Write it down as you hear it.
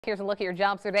Here's a look at your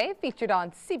jobs today, featured on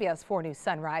CBS 4 News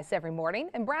Sunrise every morning.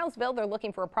 In Brownsville, they're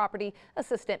looking for a property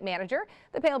assistant manager.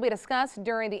 The pay will be discussed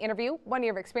during the interview. 1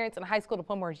 year of experience in a high school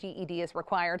diploma or GED is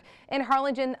required. In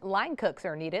Harlingen, line cooks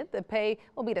are needed. The pay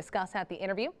will be discussed at the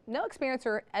interview. No experience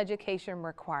or education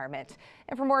requirement.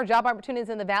 And for more job opportunities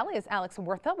in the Valley is Alex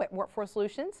Wertho at Workforce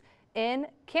Solutions in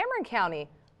Cameron County.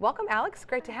 Welcome, Alex.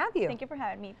 Great to have you. Thank you for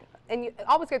having me. And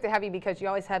always great to have you because you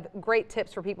always have great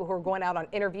tips for people who are going out on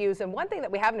interviews. And one thing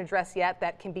that we haven't addressed yet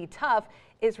that can be tough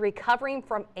is recovering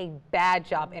from a bad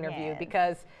job interview,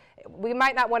 because we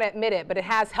might not want to admit it, but it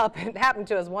has happened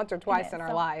to us once or twice in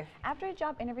our life. After a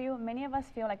job interview, many of us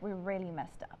feel like we really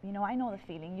messed up. You know, I know the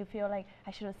feeling. You feel like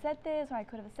I should have said this or I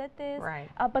could have said this. Right.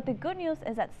 But the good news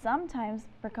is that sometimes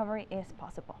recovery is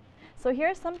possible. So here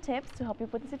are some tips to help you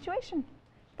with the situation.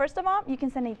 First of all, you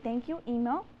can send a thank you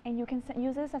email, and you can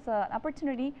use this as an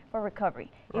opportunity for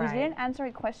recovery. If you didn't answer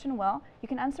a question well, you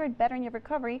can answer it better in your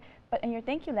recovery, but in your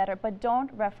thank you letter, but don't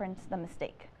reference the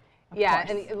mistake. Yeah,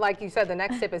 and like you said, the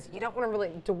next tip is you don't want to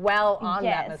really dwell on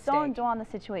that mistake. Yes, don't dwell on the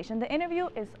situation. The interview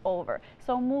is over,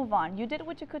 so move on. You did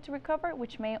what you could to recover,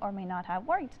 which may or may not have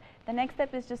worked. The next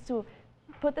step is just to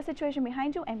put the situation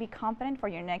behind you and be confident for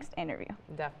your next interview.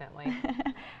 Definitely.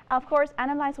 Of course,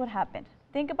 analyze what happened.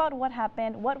 Think about what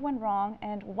happened, what went wrong,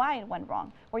 and why it went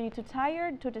wrong. Were you too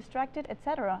tired, too distracted,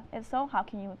 etc.? If so, how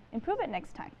can you improve it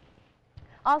next time?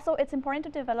 Also, it's important to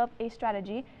develop a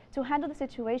strategy to handle the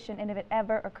situation and if it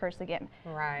ever occurs again.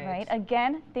 Right?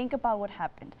 Again, think about what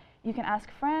happened. You can ask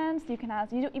friends,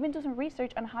 you even do some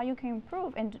research on how you can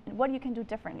improve and what you can do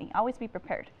differently. Always be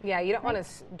prepared. Yeah, you don't want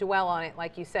to dwell on it,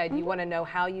 like you said. You want to know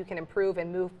how you can improve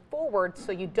and move forward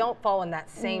so you don't fall in that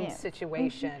same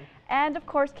situation. And of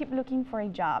course, keep looking for a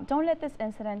job. Don't let this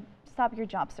incident stop your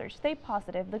job search. Stay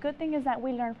positive. The good thing is that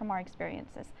we learn from our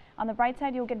experiences. On the bright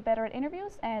side, you'll get better at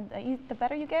interviews, and the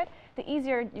better you get, the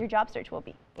easier your job search will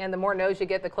be. And the more no's you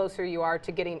get, the closer you are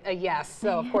to getting a yes.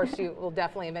 So of course, you will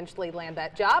definitely eventually land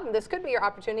that job. And this could be your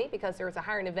opportunity because there is a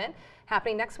hiring event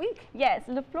happening next week. Yes,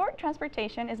 LaFleur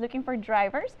Transportation is looking for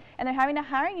drivers, and they're having a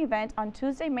hiring event on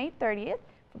Tuesday, May 30th.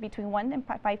 Between 1 and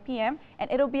 5 p.m. and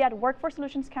it'll be at Workforce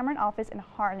Solutions Cameron office in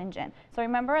Harlingen. So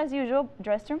remember, as usual,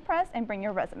 dress to impress and bring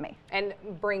your resume. And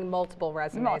bring multiple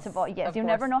resumes. Multiple, yes. You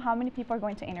never know how many people are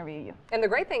going to interview you. And the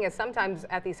great thing is sometimes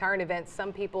at these hiring events,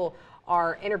 some people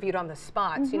are interviewed on the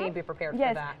spot, so you need to be prepared for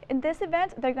that. In this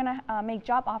event, they're going to make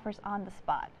job offers on the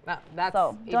spot. That's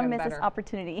so don't even miss better. This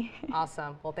opportunity.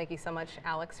 Awesome. Well, thank you so much,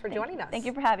 Alex, for joining us. Thank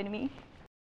you for having me.